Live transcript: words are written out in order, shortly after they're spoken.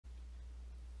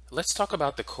Let's talk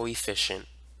about the coefficient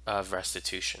of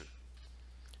restitution.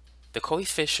 The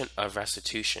coefficient of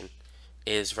restitution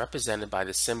is represented by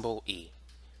the symbol E,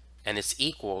 and it's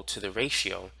equal to the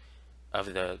ratio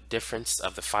of the difference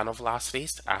of the final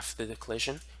velocities after the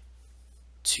collision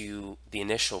to the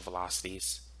initial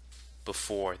velocities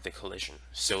before the collision.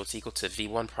 So it's equal to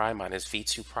v1 prime minus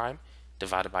v2 prime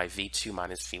divided by v2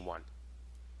 minus v1.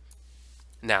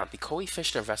 Now, the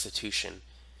coefficient of restitution,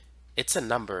 it's a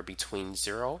number between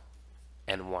 0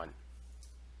 and 1.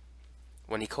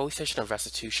 When the coefficient of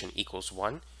restitution equals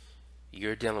 1,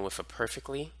 you're dealing with a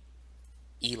perfectly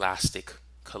elastic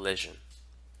collision.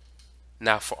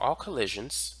 Now, for all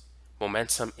collisions,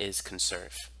 momentum is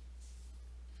conserved.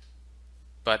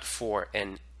 But for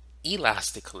an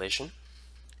elastic collision,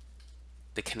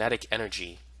 the kinetic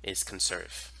energy is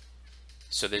conserved.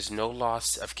 So there's no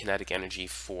loss of kinetic energy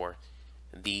for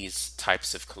these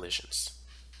types of collisions.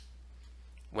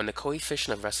 When the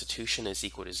coefficient of restitution is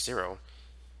equal to 0,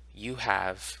 you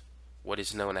have what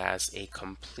is known as a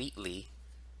completely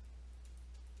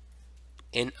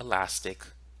inelastic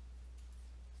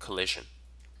collision.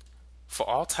 For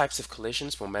all types of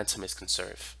collisions, momentum is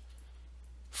conserved.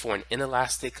 For an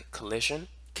inelastic collision,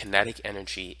 kinetic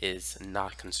energy is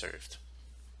not conserved.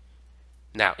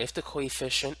 Now, if the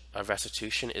coefficient of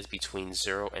restitution is between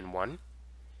 0 and 1,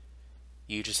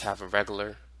 you just have a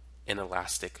regular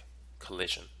inelastic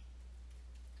collision.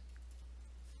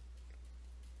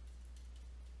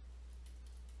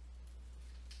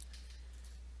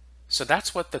 So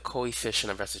that's what the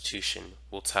coefficient of restitution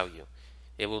will tell you.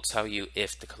 It will tell you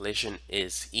if the collision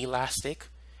is elastic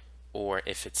or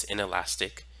if it's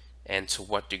inelastic, and to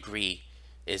what degree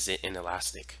is it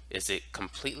inelastic. Is it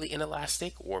completely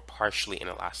inelastic or partially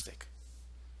inelastic?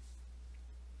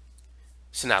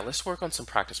 So now let's work on some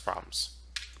practice problems.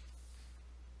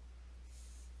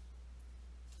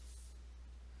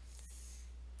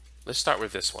 Let's start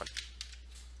with this one.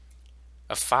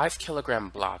 A 5 kilogram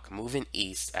block moving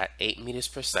east at 8 meters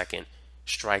per second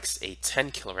strikes a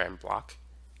 10 kilogram block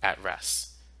at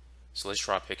rest. So let's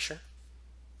draw a picture.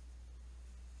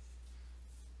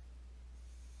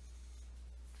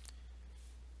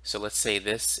 So let's say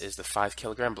this is the 5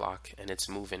 kilogram block and it's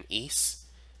moving east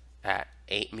at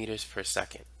 8 meters per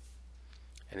second.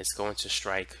 And it's going to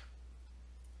strike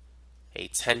a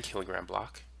 10 kilogram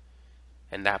block,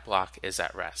 and that block is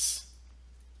at rest.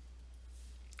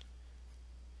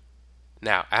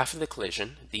 Now, after the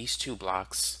collision, these two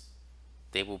blocks,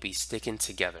 they will be sticking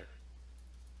together.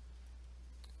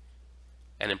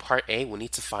 And in part A, we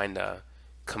need to find the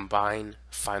combined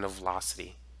final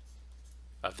velocity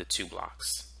of the two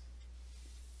blocks.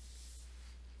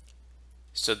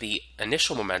 So the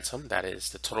initial momentum, that is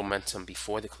the total momentum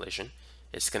before the collision,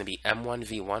 is going to be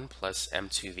m1v1 plus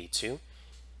m2v2,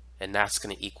 and that's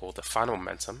going to equal the final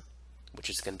momentum, which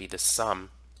is going to be the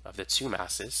sum of the two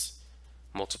masses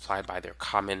multiplied by their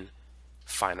common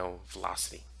final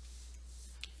velocity.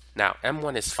 Now,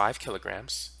 m1 is 5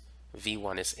 kilograms,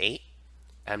 v1 is 8,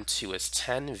 m2 is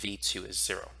 10, v2 is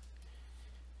 0.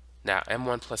 Now,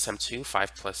 m1 plus m2,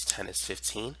 5 plus 10 is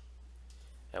 15,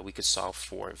 and we could solve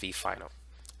for v final.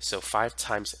 So 5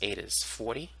 times 8 is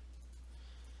 40,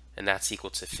 and that's equal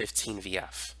to 15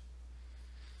 VF.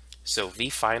 So v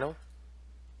final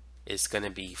is going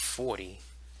to be 40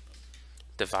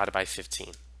 divided by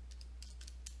 15.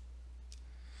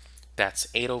 That's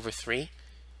 8 over 3,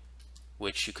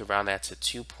 which you could round that to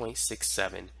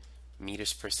 2.67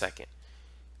 meters per second.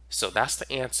 So that's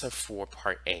the answer for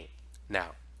part A.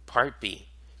 Now, part B,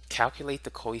 calculate the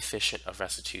coefficient of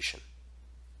restitution.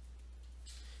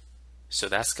 So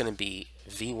that's going to be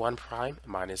v1 prime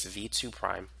minus v2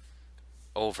 prime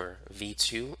over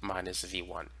v2 minus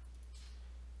v1.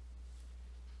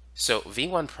 So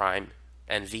v1 prime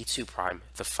and v2 prime,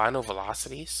 the final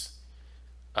velocities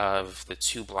of the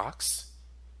two blocks,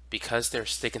 because they're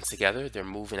sticking together, they're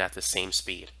moving at the same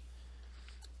speed.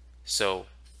 So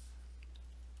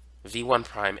v1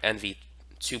 prime and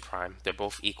v2 prime, they're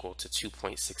both equal to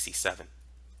 2.67.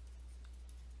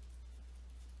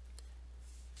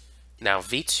 Now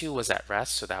v2 was at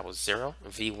rest, so that was 0.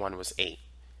 v1 was 8.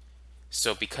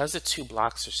 So because the two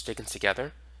blocks are sticking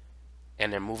together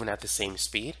and they're moving at the same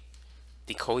speed,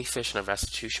 the coefficient of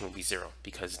restitution will be 0,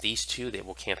 because these two, they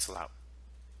will cancel out.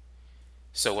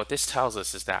 So what this tells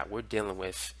us is that we're dealing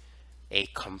with a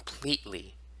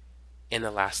completely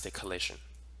inelastic collision.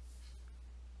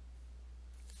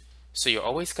 So you're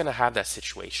always going to have that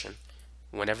situation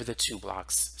whenever the two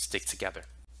blocks stick together.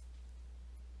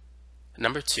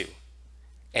 Number 2,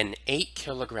 an 8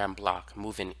 kilogram block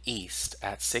moving east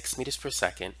at 6 meters per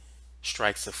second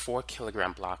strikes a 4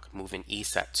 kilogram block moving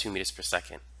east at 2 meters per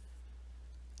second.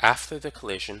 After the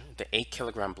collision, the 8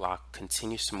 kilogram block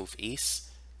continues to move east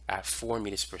at 4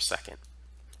 meters per second.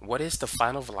 What is the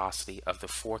final velocity of the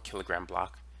 4 kilogram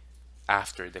block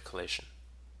after the collision?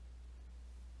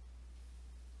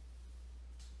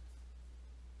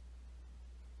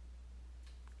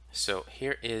 So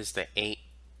here is the 8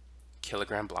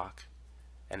 kilogram block,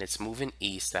 and it's moving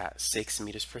east at 6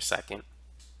 meters per second.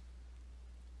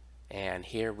 And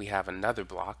here we have another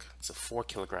block. It's a 4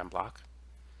 kilogram block,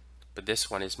 but this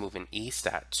one is moving east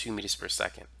at 2 meters per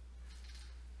second.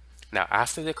 Now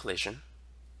after the collision,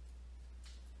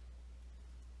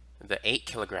 the 8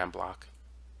 kilogram block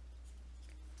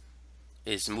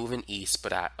is moving east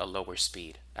but at a lower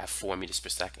speed at 4 meters per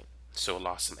second, so it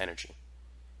lost some energy.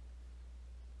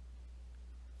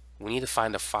 We need to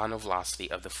find the final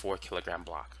velocity of the 4 kilogram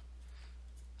block,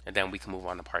 and then we can move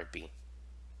on to part B.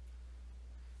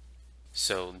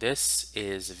 So this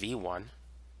is V1,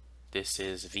 this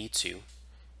is V2,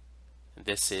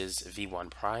 this is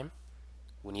V1 prime.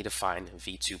 We need to find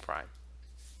V2 prime.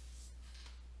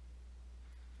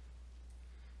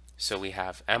 So we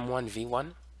have M1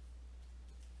 V1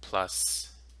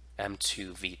 plus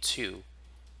M2 V2.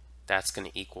 That's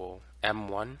going to equal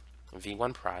M1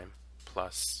 V1 prime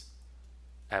plus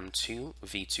M2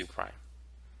 V2 prime.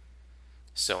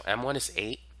 So M1 is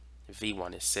 8,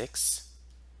 V1 is 6,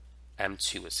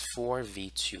 M2 is 4,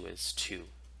 V2 is 2.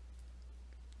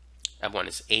 M1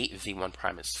 is 8, V1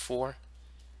 prime is 4,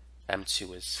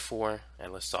 M2 is 4,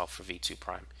 and let's solve for V2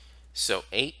 prime. So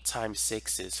 8 times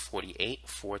 6 is 48,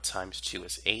 4 times 2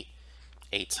 is 8,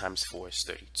 8 times 4 is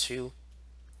 32,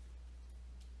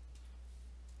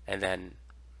 and then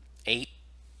 8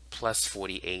 plus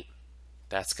 48,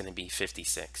 that's going to be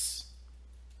 56.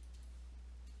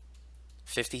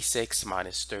 56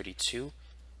 minus 32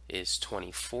 is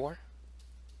 24,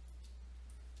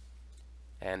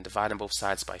 and dividing both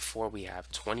sides by 4, we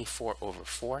have 24 over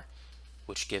 4,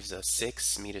 which gives us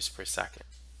 6 meters per second.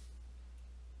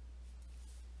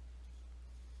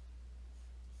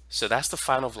 So that's the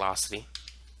final velocity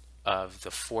of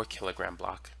the 4 kilogram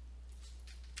block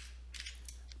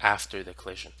after the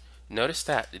collision. Notice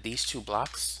that these two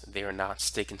blocks, they are not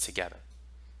sticking together.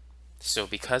 So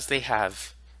because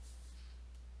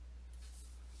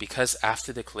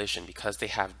after the collision, because they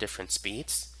have different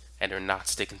speeds and are not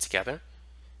sticking together,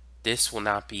 this will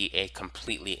not be a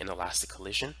completely inelastic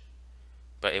collision,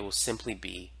 but it will simply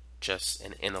be just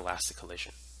an inelastic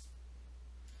collision.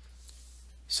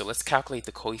 So let's calculate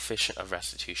the coefficient of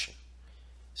restitution.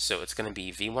 So it's going to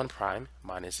be V1 prime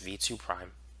minus V2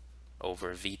 prime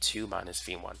over V2 minus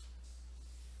V1.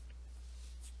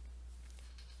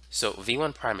 So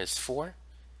V1 prime is 4,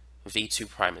 V2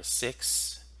 prime is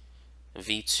 6,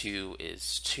 V2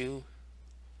 is 2,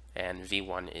 and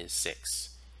V1 is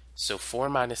 6. So 4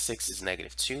 minus 6 is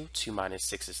negative 2, 2 minus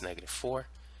 6 is negative 4.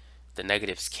 The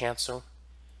negatives cancel.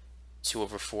 2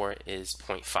 over 4 is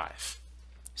 0.5.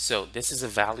 So this is a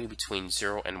value between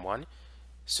 0 and 1.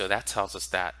 So that tells us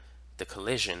that the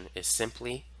collision is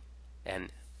simply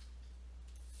an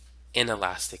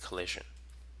inelastic collision.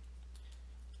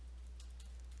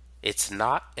 It's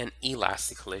not an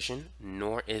elastic collision,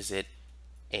 nor is it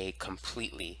a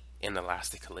completely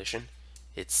inelastic collision.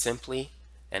 It's simply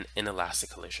an inelastic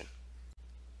collision.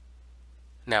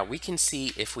 Now we can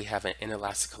see if we have an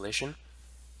inelastic collision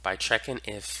by checking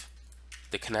if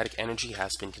the kinetic energy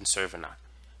has been conserved or not.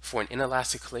 For an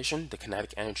inelastic collision, the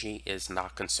kinetic energy is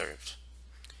not conserved.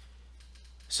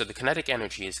 So the kinetic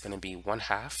energy is going to be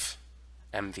 1/2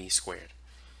 mv squared.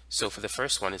 So for the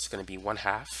first one, it's going to be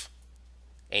 1/2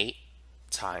 8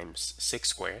 times 6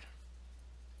 squared.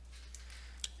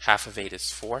 Half of 8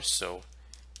 is 4, so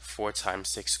 4 times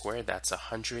 6 squared, that's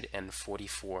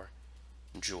 144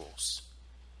 joules.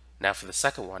 Now for the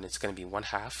second one, it's going to be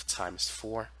 1/2 times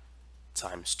 4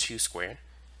 times 2 squared.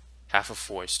 Half of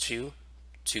 4 is 2.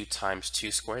 2 times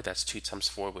 2 squared, that's 2 times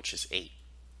 4, which is 8.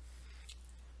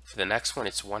 For the next one,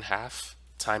 it's 1/2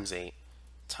 times 8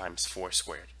 times 4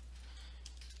 squared.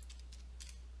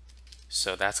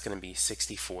 So that's going to be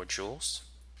 64 joules.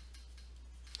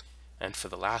 And for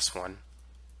the last one,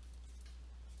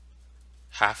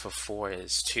 half of 4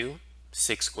 is 2.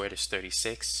 6 squared is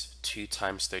 36. 2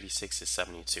 times 36 is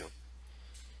 72.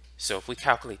 So if we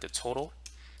calculate the total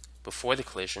before the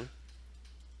collision,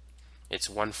 it's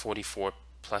 144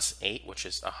 plus 8, which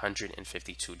is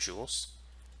 152 joules.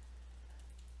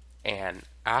 And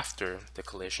after the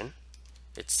collision,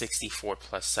 it's 64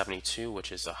 plus 72,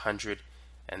 which is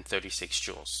 136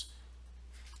 joules.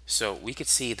 So we could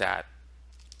see that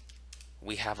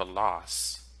we have a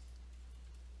loss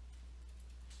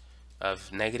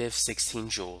of negative 16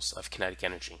 joules of kinetic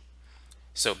energy.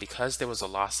 So because there was a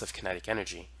loss of kinetic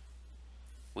energy,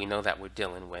 we know that we're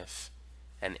dealing with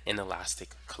an inelastic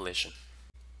collision.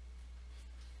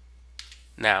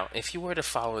 Now, if you were to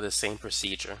follow the same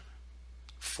procedure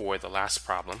for the last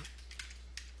problem,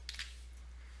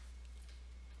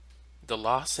 the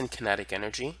loss in kinetic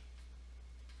energy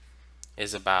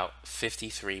is about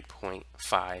 53.5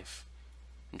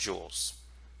 joules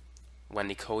when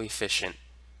the coefficient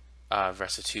of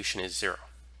restitution is 0.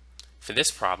 For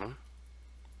this problem,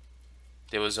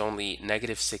 there was only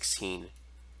negative 16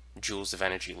 joules of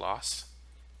energy loss,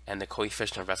 and the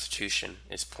coefficient of restitution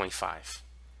is 0.5.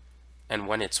 And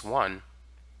when it's 1,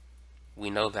 we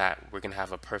know that we're going to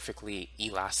have a perfectly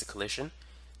elastic collision.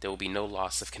 There will be no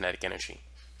loss of kinetic energy.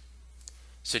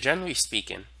 So generally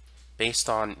speaking, based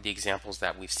on the examples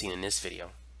that we've seen in this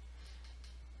video,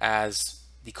 as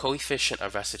the coefficient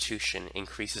of restitution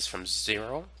increases from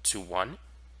 0 to 1,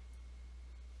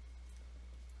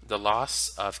 the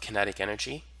loss of kinetic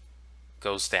energy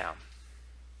goes down.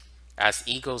 As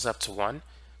E goes up to 1,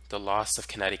 the loss of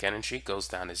kinetic energy goes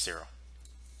down to 0.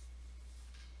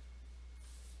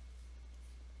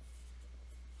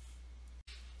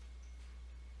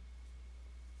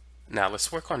 Now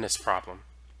let's work on this problem.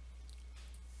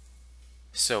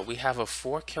 So we have a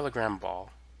 4-kilogram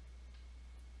ball,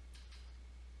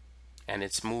 and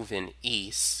it's moving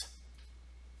east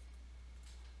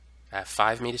at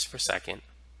 5 meters per second,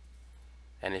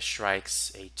 and it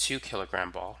strikes a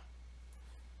 2-kilogram ball,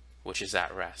 which is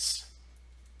at rest.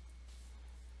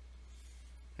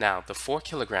 Now the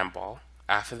 4-kilogram ball,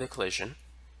 after the collision,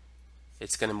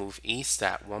 it's going to move east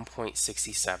at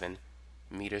 1.67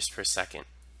 meters per second.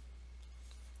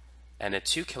 And a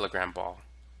 2-kilogram ball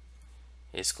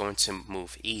is going to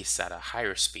move east at a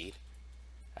higher speed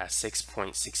at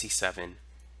 6.67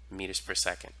 meters per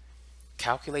second.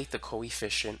 Calculate the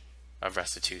coefficient of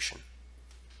restitution.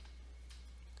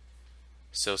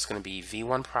 So it's going to be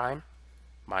V1 prime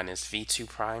minus V2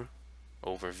 prime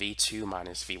over V2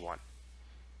 minus V1.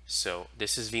 So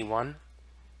this is V1,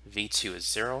 V2 is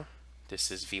 0,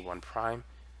 this is V1 prime,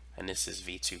 and this is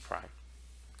V2 prime.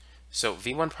 So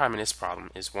V1 prime in this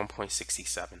problem is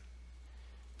 1.67.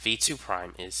 V2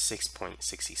 prime is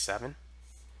 6.67.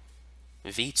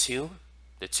 V2,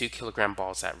 the 2-kilogram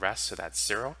ball is at rest, so that's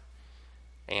 0.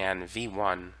 And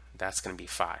V1, that's going to be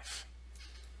 5.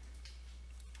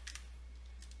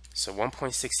 So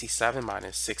 1.67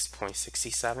 minus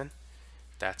 6.67,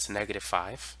 that's negative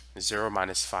 5. 0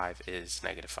 minus 5 is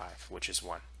negative 5, which is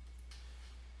 1.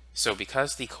 So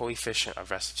because the coefficient of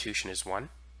restitution is 1,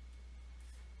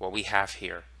 what we have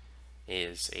here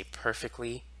is a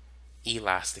perfectly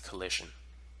elastic collision.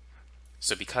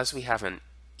 So because we have an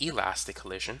elastic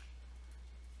collision,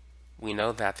 we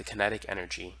know that the kinetic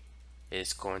energy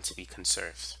is going to be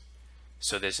conserved.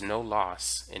 So there's no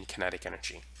loss in kinetic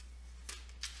energy.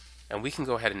 And we can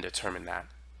go ahead and determine that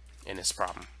in this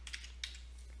problem.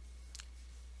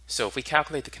 So if we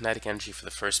calculate the kinetic energy for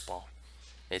the first ball,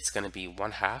 it's going to be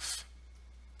 1/2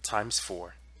 times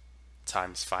 4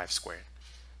 times 5 squared.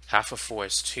 Half of 4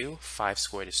 is 2, 5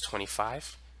 squared is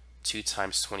 25, 2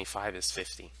 times 25 is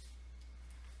 50.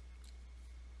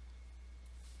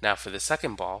 Now for the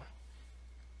second ball,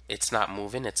 it's not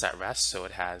moving, it's at rest, so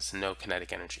it has no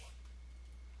kinetic energy.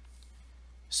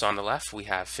 So on the left, we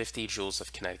have 50 joules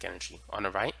of kinetic energy. On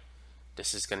the right,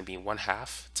 this is going to be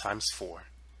 1/2 times 4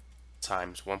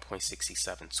 times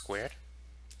 1.67 squared.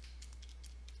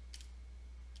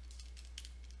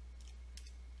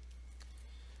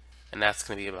 And that's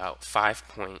going to be about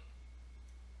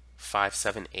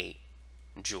 5.578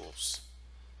 joules.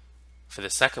 For the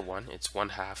second one, it's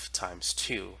 1/2 times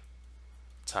 2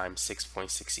 times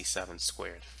 6.67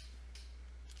 squared.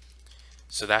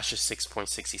 So that's just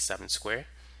 6.67 squared,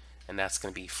 and that's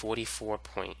going to be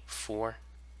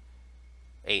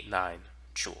 44.489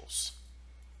 joules.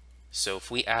 So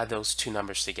if we add those two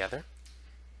numbers together,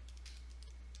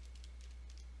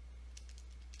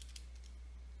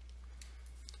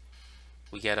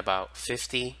 we get about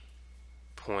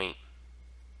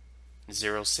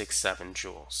 50.067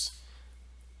 joules.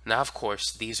 Now, of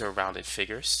course, these are rounded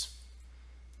figures.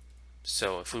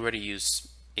 So if we were to use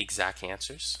exact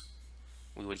answers,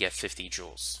 we would get 50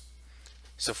 joules.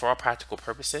 So for all practical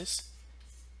purposes,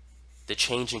 the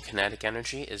change in kinetic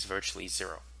energy is virtually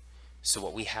 0. So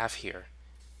what we have here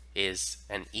is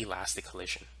an elastic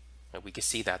collision. And we can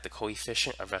see that the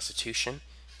coefficient of restitution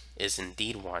is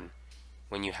indeed 1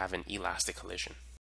 when you have an elastic collision.